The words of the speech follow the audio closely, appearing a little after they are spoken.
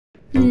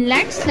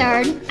Let's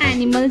learn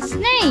animals'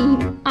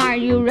 name. Are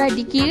you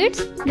ready,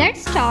 kids?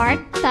 Let's start.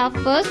 The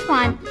first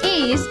one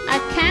is a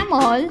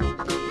camel.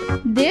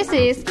 This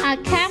is a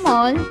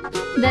camel.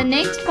 The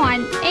next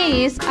one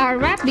is a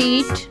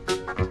rabbit.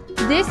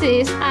 This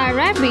is a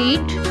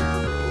rabbit.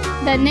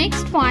 The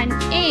next one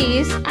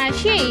is a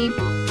sheep.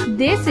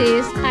 This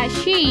is a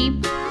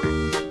sheep.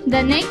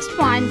 The next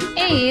one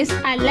is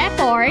a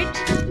leopard.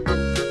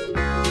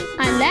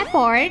 A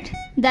leopard.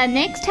 The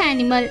next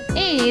animal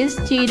is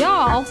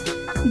giraffe.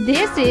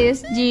 This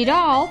is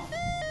giraffe.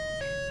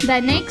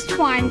 The next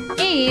one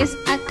is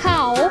a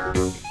cow.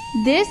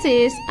 This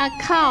is a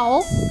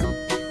cow.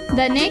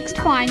 The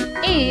next one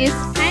is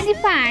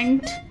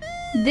elephant.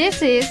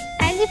 This is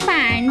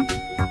elephant.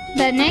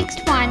 The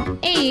next one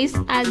is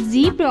a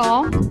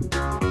zebra.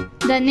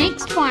 The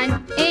next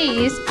one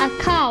is a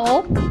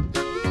cow.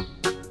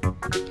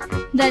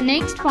 The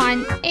next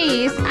one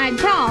is a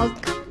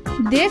duck.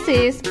 This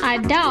is a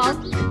duck.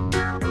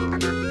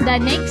 The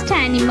next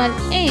animal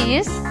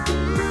is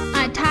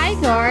a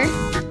tiger.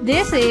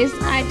 This is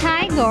a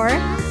tiger.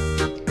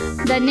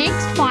 The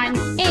next one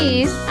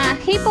is a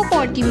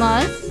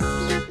hippopotamus.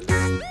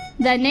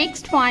 The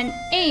next one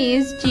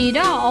is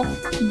giraffe.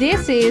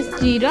 This is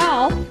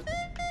giraffe.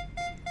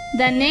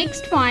 The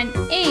next one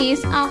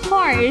is a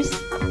horse.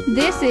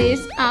 This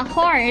is a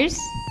horse.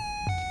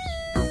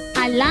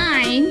 A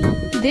lion.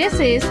 This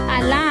is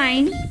a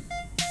lion.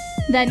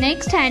 The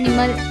next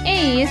animal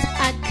is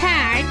a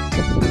cat.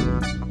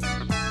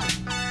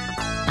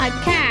 A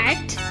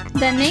cat.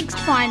 The next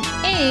one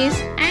is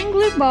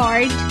Angry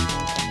Bird.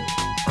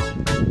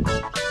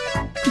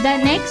 The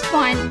next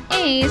one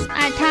is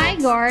a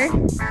tiger.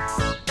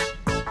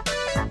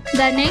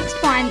 The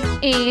next one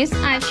is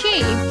a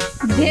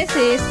sheep. This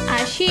is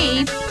a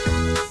sheep.